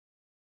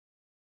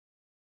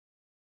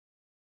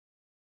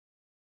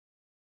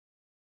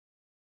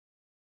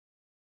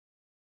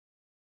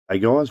Hey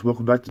guys,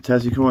 welcome back to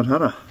Tassie Coin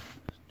Hunter.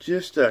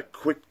 Just a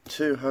quick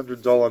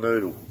 $200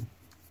 noodle.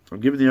 I'm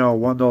giving the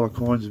old $1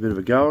 coins a bit of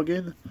a go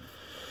again.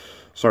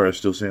 Sorry I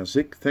still sound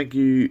sick. Thank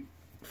you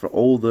for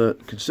all the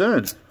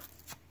concern.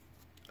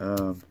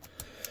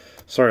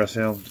 Sorry I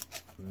sound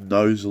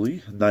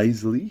nasally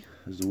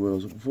is the word I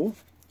was looking for.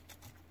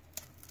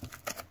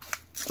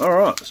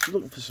 Alright, still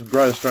looking for some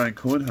great Australian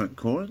coin hunt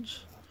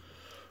coins.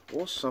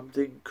 Or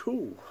something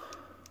cool.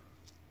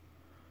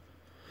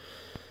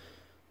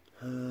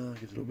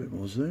 Get a little bit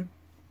more zoom.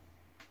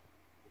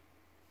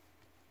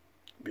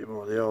 A bit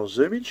more of the old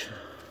zoomage.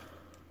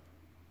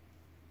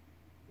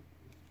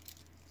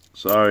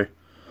 So,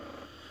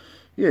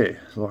 yeah,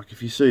 like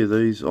if you see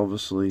these,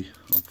 obviously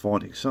I'm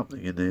finding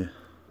something in there.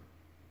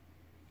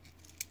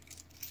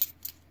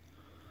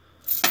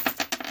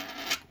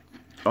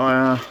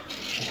 I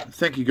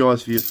thank you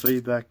guys for your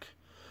feedback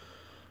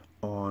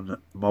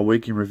on my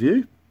week in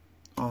review.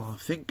 I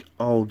think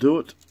I'll do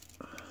it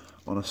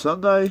on a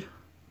Sunday.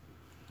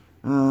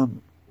 I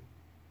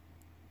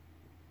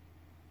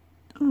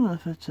don't know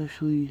if that's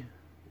actually...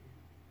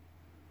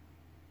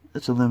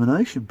 That's a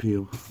lamination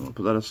peel. I'll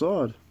put that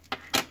aside.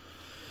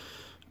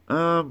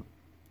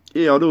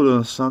 Yeah, I'll do it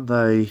on a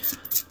Sunday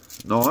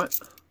night.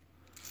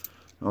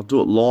 I'll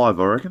do it live,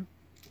 I reckon.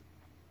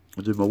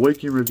 I'll do my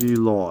week in review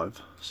live.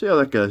 See how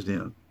that goes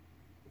down.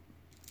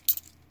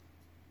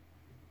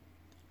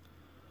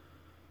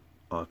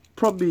 I'm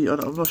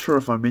not sure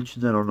if I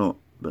mentioned that or not,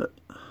 but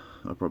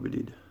I probably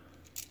did.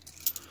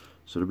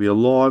 So it'll be a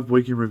live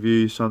week in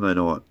review Sunday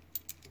night.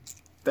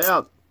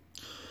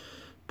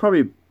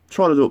 Probably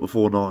try to do it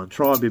before 9.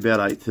 Try to be about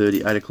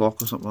 8:30, 8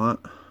 o'clock or something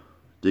like that.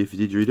 D for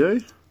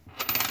didgeridoo.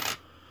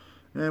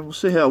 And we'll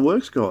see how it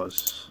works,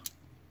 guys.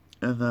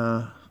 And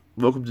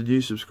welcome to new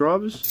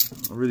subscribers.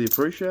 I really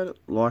appreciate it.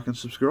 Like and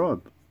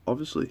subscribe,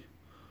 obviously.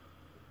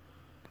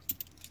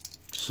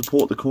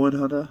 Support the coin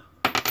hunter.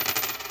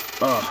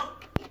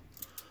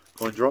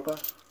 Coin dropper.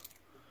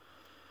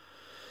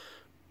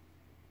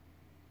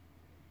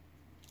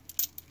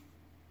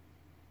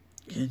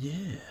 And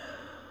yeah,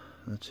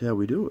 that's how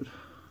we do it.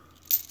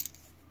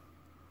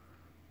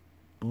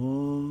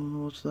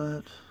 Oh, what's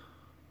that?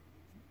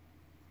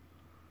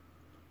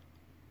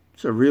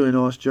 It's a really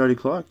nice Jody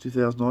Clark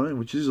 2019,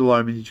 which is a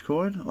low mintage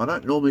coin. I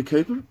don't normally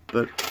keep them,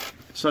 but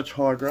it's such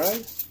high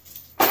grade.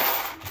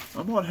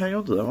 I might hang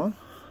on to that one.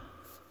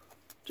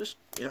 Just,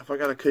 you know, if I'm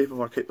going to keep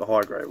them, I keep the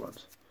high grade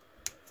ones.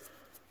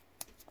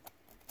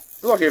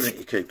 Like everything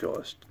you keep,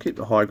 guys. Keep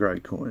the high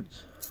grade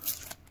coins.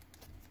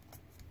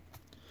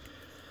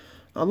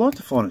 I'd like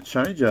to find a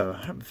changeover.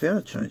 I haven't found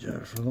a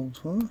changeover for a long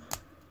time.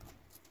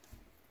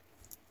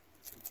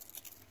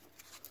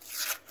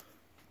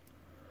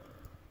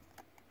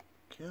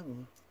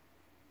 Come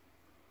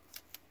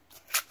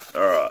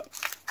on. Alright.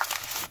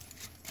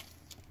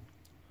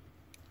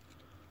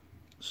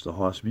 It's the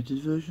highest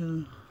mintage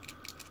version.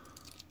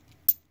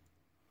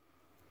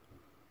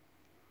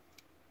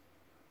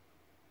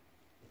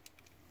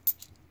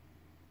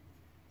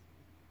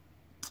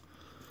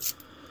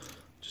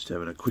 Just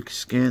having a quick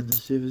scan to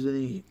see if there's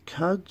any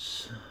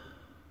cuds.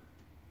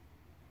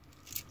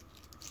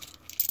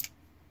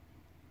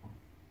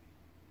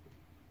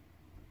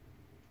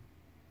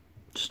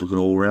 Just looking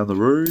all around the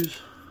roos.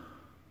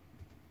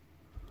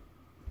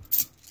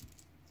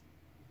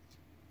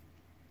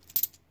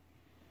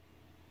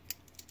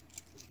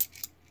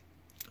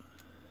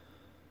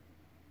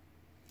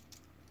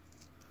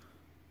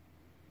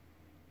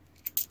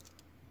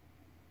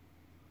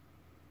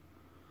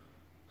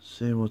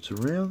 See what's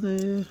around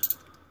there.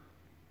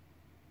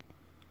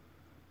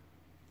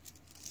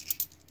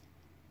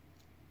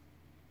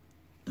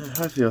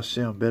 Hopefully I'll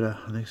sound better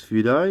the next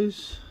few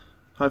days.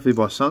 Hopefully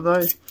by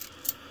Sunday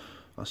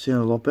I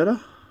sound a lot better.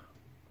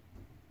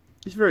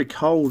 It's very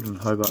cold in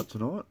Hobart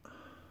tonight.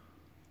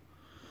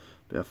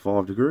 About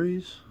 5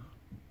 degrees.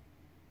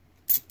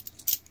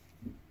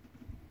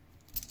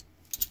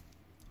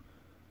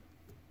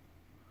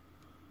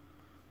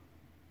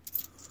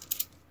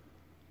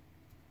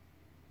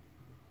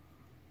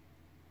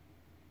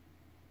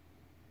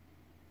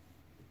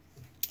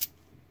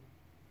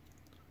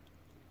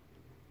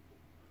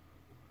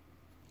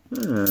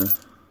 Yeah.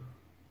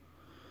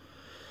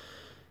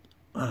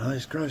 I don't know,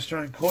 these great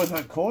Australian coin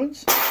hunt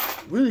coins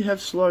really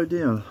have slowed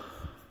down.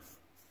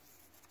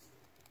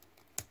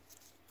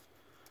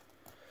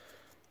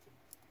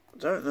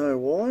 Don't know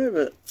why,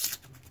 but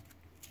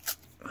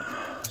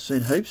I've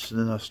seen heaps and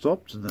then I've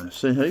stopped, and then I've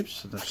seen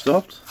heaps and I've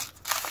stopped.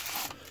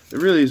 It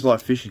really is like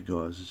fishing,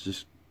 guys. It's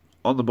just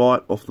on the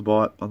bite, off the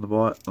bite, on the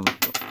bite, on the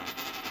bite.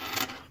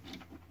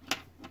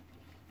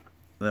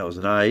 That was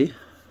an A,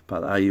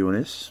 part of the AU and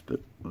S,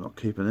 but I'm not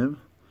keeping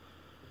them.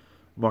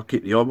 Might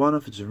keep the odd one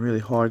if it's a really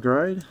high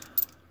grade.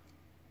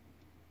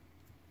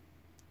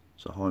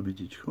 It's a high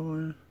vintage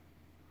coin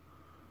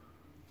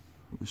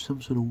with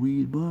some sort of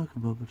weird mark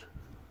above it.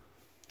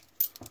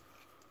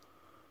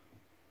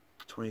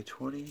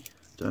 2020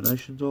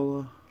 donation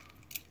dollar.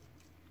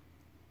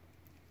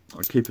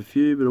 I'd keep a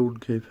few, but I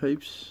wouldn't keep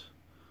heaps.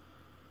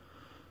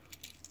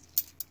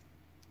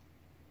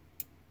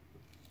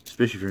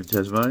 especially if you're in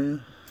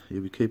Tasmania,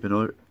 you'll be keeping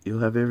all, you'll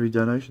have every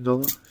donation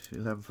dollar.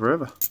 You'll have them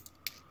forever.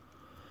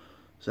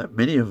 There's that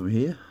many of them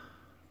here.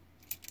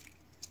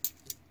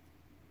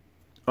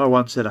 I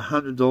once had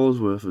 $100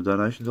 worth of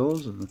donation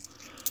dollars, and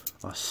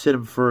I set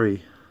them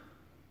free.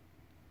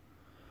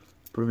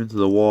 Put them into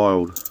the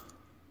wild.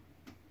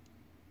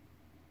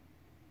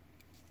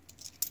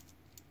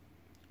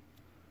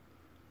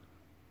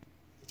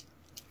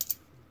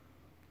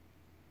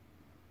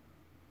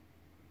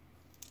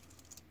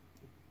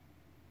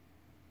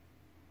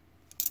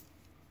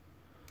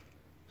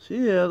 So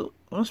yeah,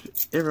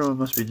 everyone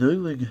must be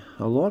noodling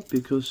a lot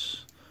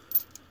because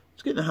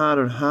it's getting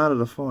harder and harder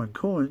to find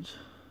coins.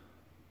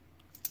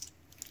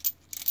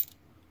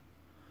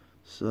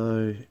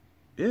 So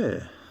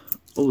yeah,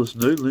 all this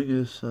noodling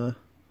is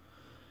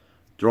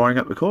drying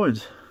up the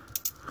coins.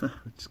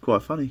 It's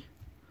quite funny.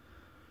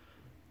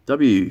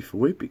 W for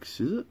Weet-Bix,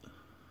 is it?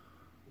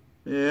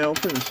 Yeah, I'll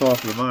put it aside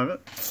for the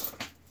moment.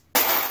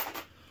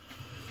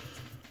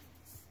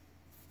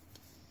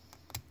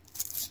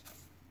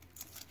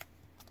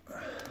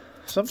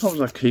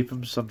 Sometimes I keep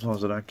them,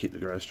 sometimes I don't keep the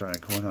Great Australian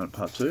Coin Hunt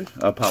Part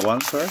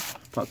 1, sorry.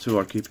 Part 2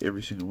 I keep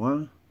every single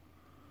one.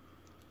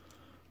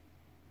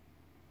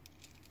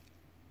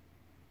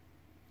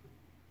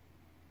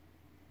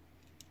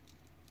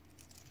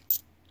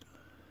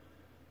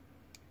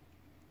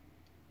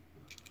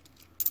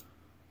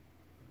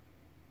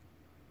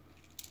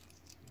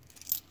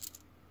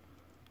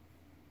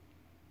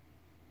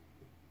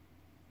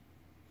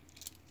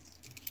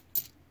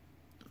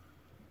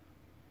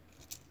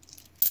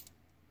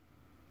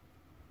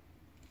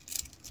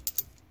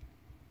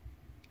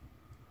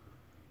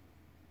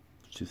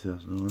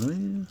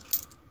 $2019.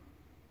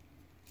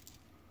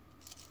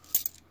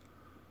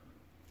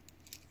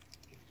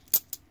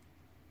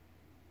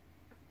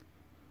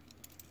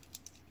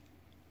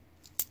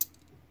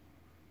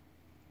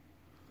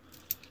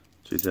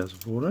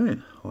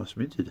 $2014, highest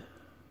minted.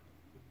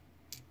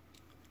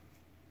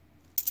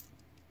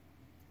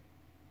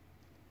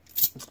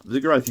 The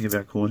great thing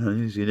about coin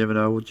hunting is you never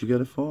know what you're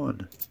going to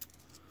find.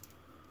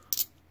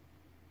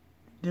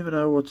 You never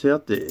know what's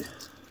out there.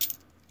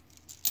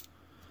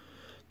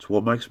 It's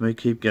what makes me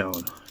keep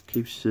going,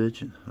 keep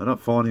searching. I'm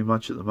not finding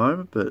much at the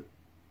moment, but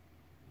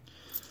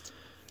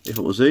if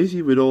it was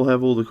easy, we'd all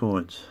have all the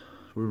coins,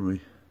 wouldn't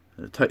we?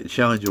 It'd take the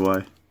challenge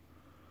away.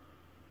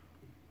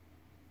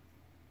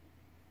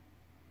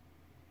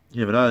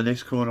 You never know, the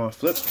next coin I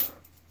flip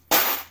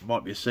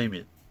might be a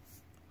cement.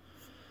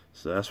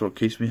 So that's what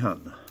keeps me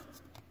hunting.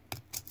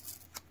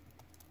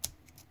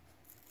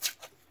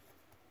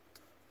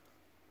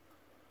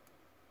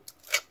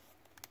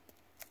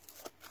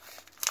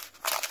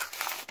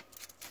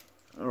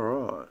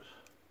 Alright.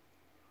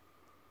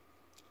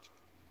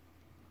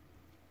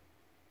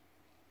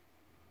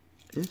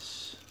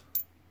 Yes.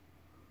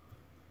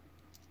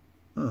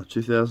 Oh,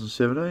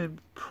 2017.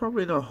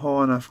 Probably not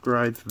high enough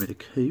grade for me to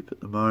keep at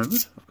the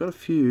moment. I've got a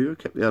few I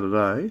kept the other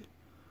day.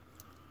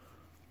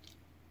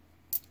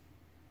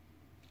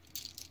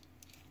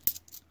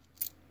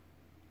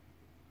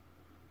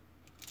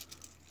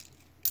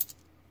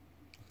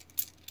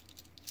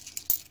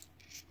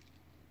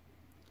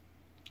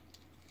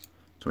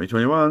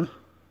 $2021.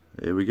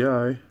 There we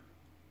go.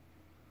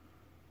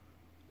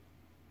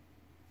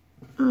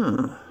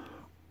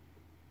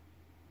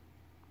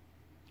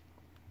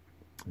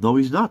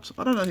 Nobby's nuts.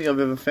 I don't think I've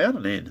ever found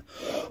an N.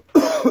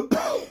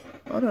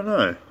 I don't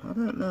know. I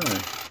don't know.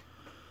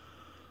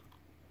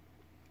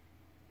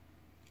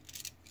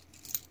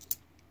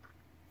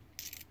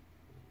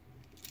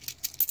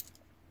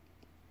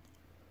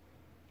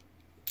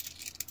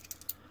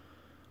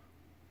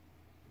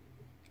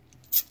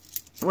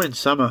 When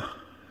summer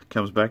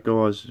comes back,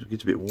 guys, it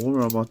gets a bit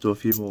warmer, I might do a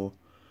few more,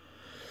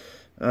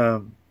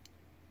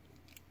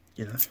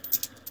 you know,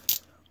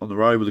 on the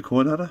road with the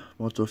coin hunter.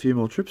 Might do a few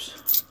more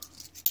trips.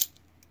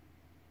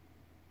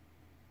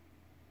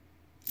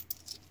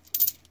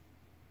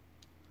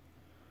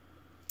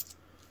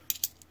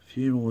 A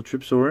few more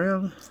trips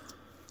around.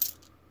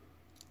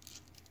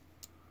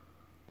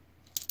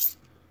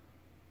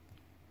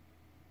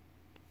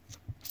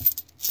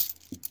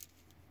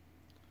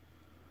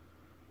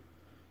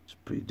 It's a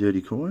pretty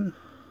dirty coin.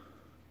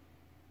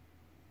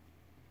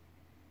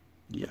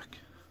 Yuck.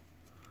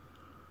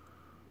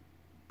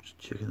 Just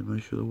checking to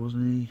make sure there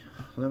wasn't any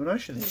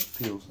lamination in the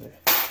peels there.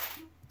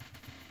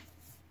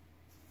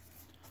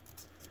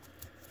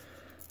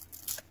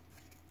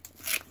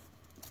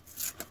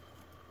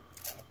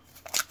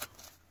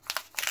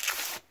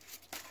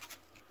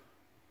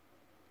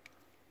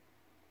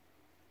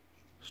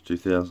 It's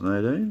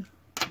 2018.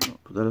 I'll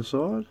put that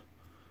aside.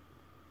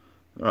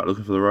 Alright,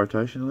 looking for the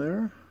rotational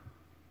error.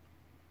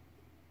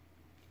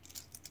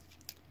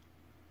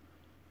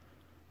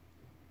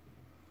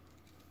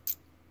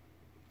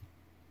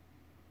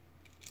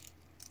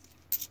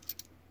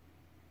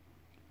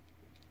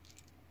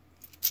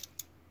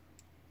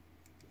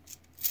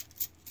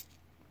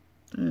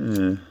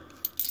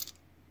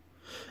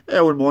 Yeah,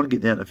 I wouldn't mind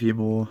getting out a few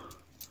more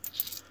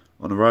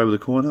on the road with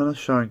the coin hunter,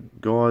 showing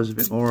guys a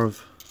bit more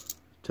of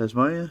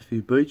Tasmania, a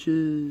few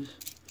beaches.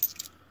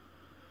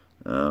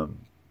 Yeah,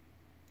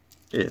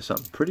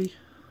 something pretty.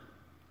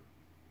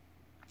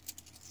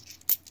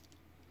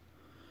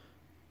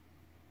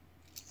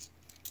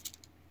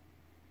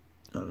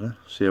 I don't know,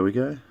 see how we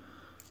go.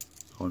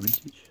 High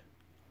mintage.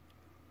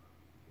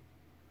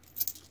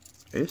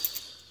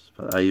 S,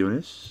 but AU and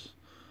S.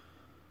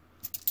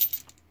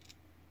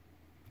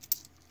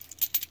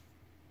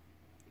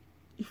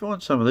 You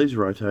find some of these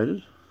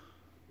rotated,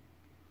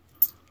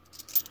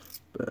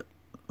 but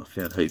I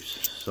found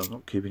heaps, so I'm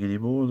not keeping any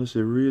more unless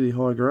they're really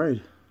high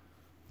grade.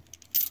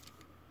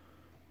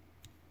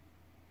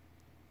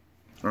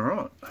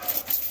 Alright.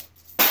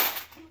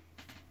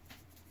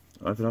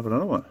 Open up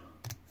another one.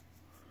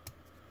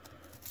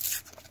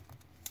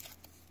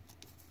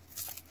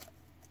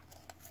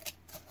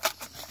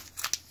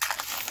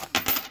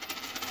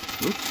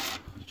 Oops,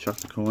 chuck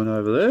the coin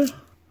over there.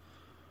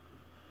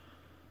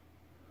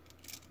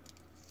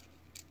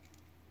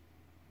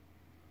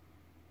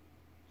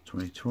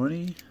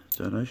 $20.20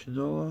 donation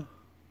dollar.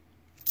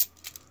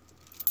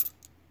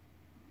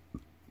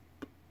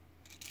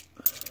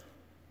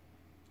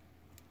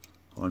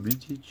 High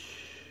mintage.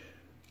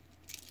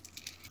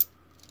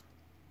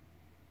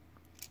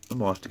 I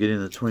might have to get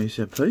in the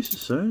 20-cent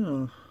pieces soon.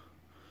 I'm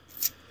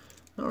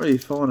not really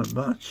finding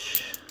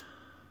much.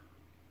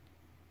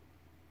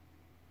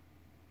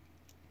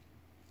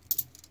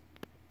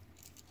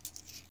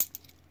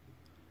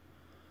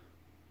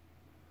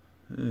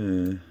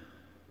 Yeah,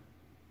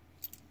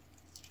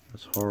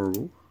 that's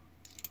horrible.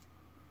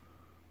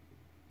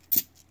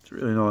 It's a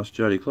really nice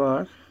Jody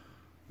Clark.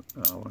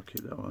 Oh, I won't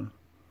keep that one.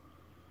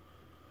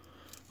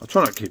 I'll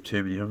try not to keep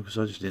too many of them because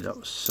I just end up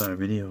with so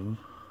many of them.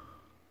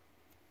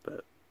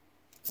 But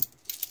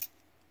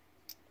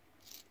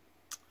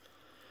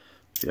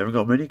if you haven't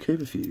got many,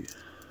 keep a few.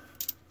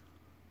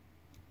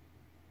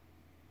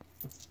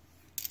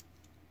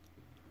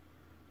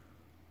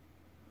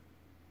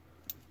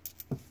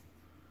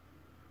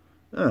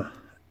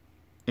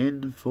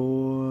 N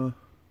for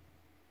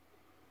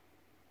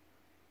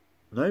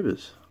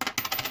neighbours.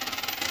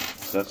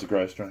 So that's a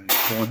Grey Australian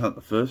coin hunt,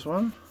 the first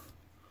one.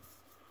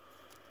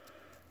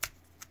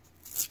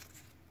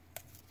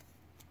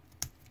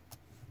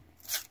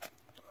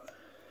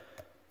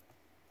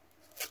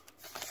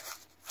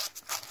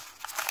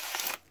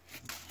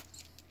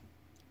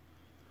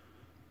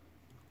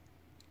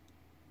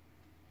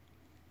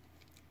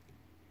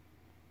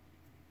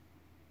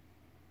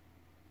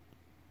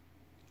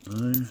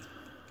 No.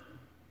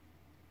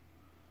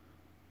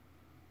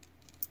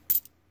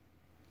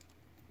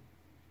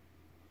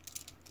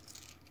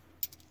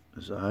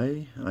 There's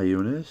A, AU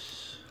and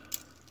S.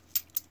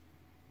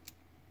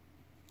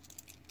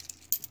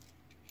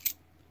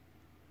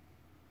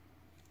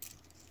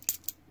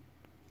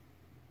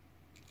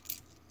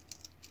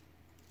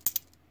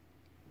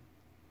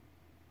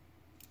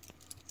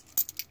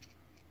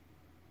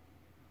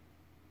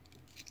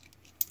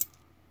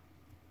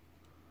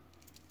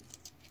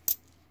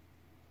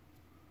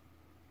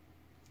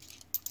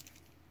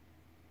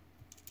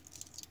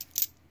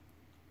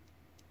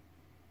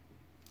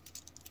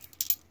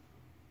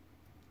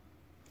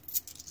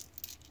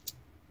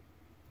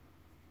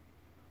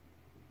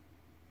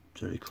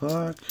 Jody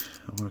Clark,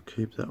 I want to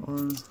keep that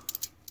one.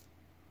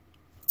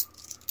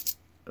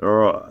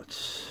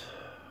 Alright.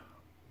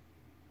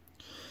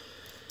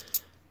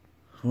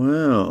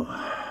 Well,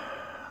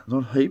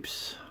 not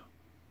heaps.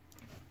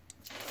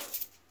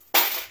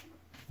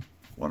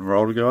 One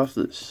roll to go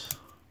after this.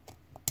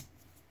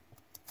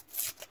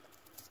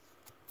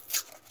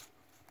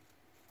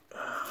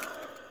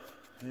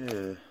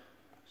 Yeah.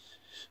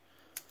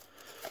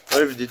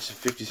 I even did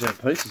some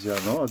 50-cent pieces the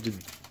other night. I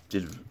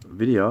did a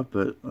video,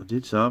 but I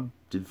did some,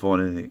 didn't find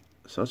anything.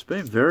 So it's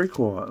been very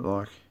quiet,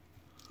 like,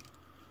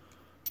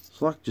 it's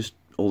like just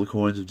all the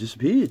coins have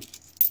disappeared.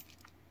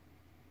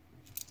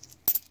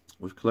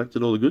 We've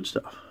collected all the good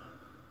stuff.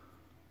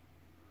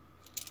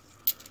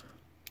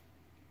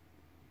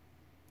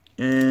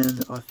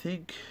 And I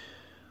think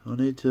I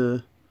need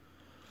to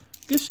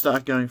just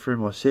start going through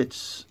my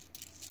sets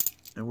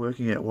and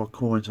working out what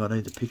coins I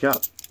need to pick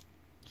up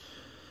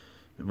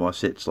in my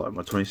sets, like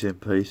my 20-cent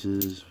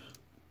pieces.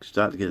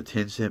 Start to get a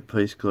 10-cent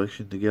piece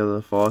collection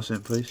together,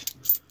 5-cent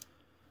piece.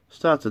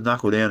 Start to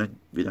knuckle down and,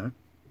 you know,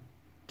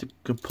 to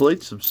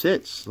complete some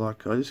sets.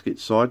 Like, I just get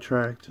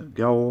sidetracked and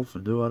go off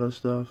and do other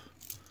stuff.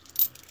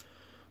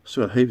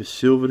 Still got a heap of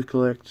silver to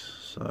collect,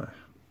 so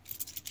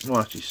I might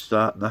actually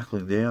start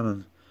knuckling down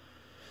and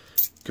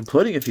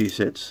completing a few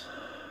sets.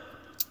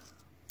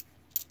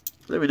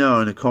 Let me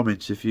know in the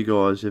comments if you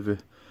guys ever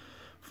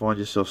find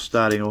yourself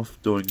starting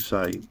off doing,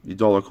 say, your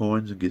dollar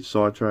coins and get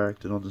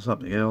sidetracked and onto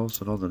something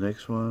else and on the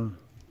next one.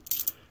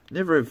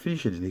 Never ever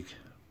finish anything.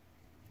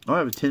 I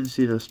have a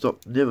tendency to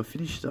never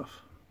finish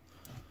stuff.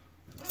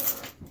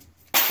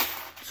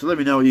 So let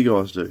me know what you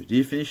guys do. Do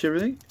you finish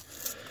everything?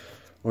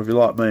 Or if you're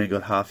like me and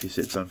got half your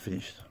sets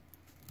unfinished?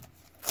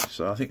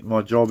 So I think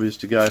my job is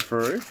to go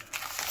through,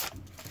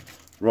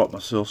 write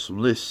myself some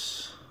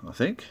lists, I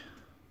think.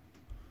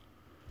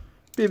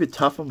 be a bit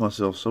tough on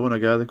myself, so when I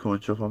go to the coin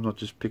shop, I'm not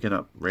just picking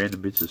up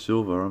random bits of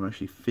silver, I'm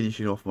actually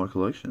finishing off my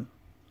collection.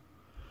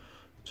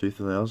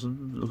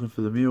 2000, looking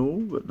for the mule,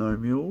 but no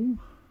mule.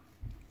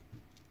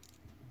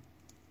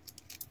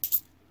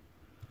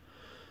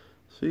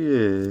 So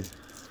yeah,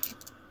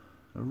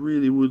 I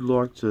really would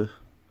like to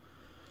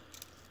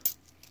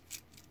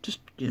just,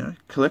 you know,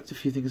 collect a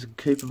few things and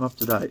keep them up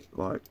to date.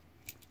 Like,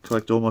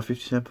 collect all my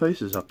 50-cent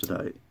pieces up to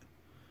date.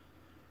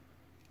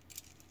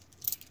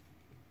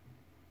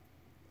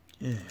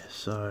 Yeah,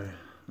 so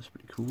that's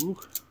pretty cool.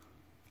 Look,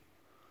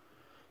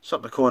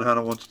 something the coin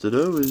hunter wants to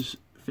do is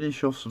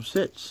finish off some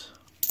sets.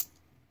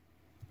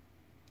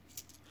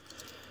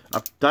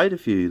 Update a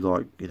few,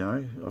 like, you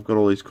know, I've got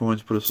all these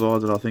coins put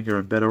aside that I think are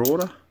in better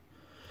order.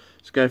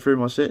 Let's go through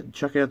my set and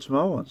chuck out some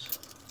old ones.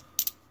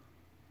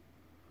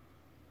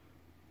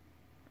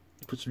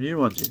 Put some new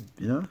ones in,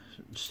 you know,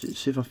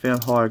 see if I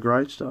found higher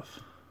grade stuff.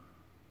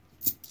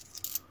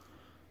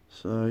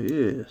 So,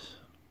 yes.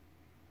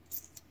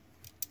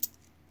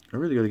 I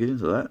really got to get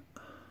into that.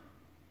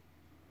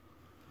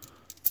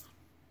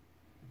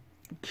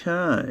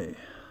 Okay,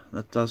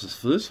 that does us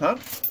for this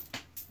hunt.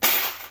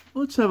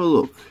 Let's have a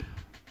look.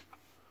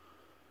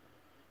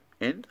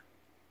 N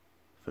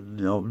for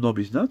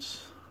Nobby's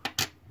Nuts.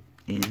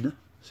 N,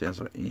 sounds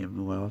like M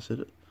the way I said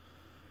it.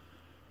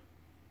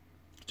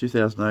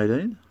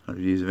 2018,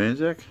 100 Years of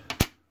Anzac.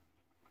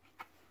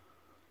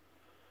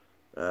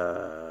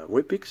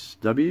 Whitpix,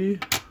 W.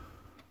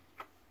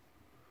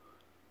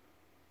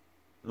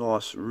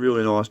 Nice,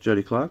 really nice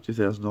Jody Clark,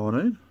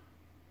 2019.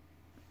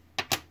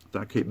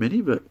 Don't keep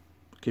many, but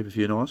keep a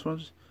few nice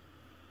ones.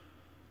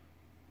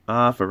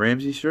 R for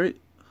Ramsey Street,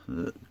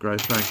 the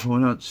Gravestone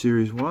Coin Hunt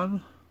Series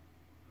 1.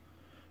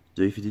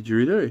 D for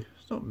Didgeridoo.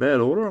 It's not in bad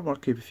order, I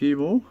might keep a few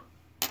more.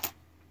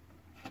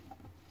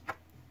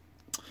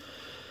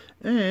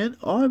 And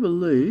I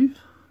believe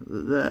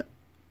that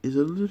is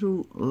a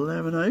little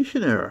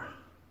lamination error.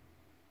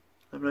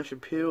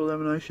 Lamination peel,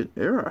 lamination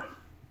error.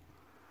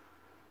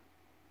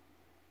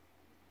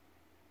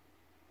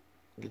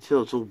 You can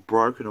tell it's all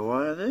broken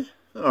away in there.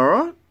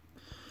 Alright.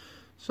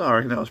 So I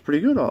reckon that was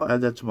pretty good. I'll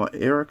add that to my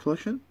error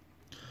collection.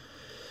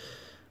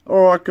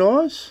 Alright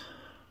guys.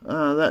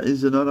 That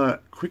is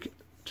another quick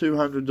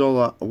 $200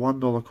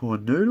 $1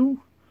 coin noodle.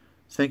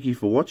 Thank you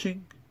for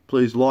watching.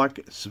 Please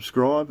like,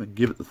 subscribe and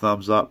give it the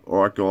thumbs up.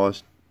 Alright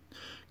guys.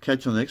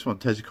 Catch you on the next one.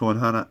 Tassie Coin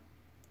Hunter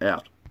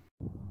out.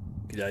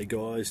 G'day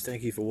guys.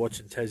 Thank you for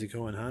watching Tassie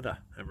Coin Hunter.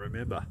 And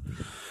remember,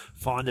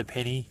 find a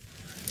penny,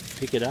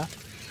 pick it up,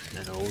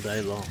 and all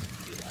day long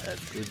you'll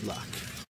have good luck.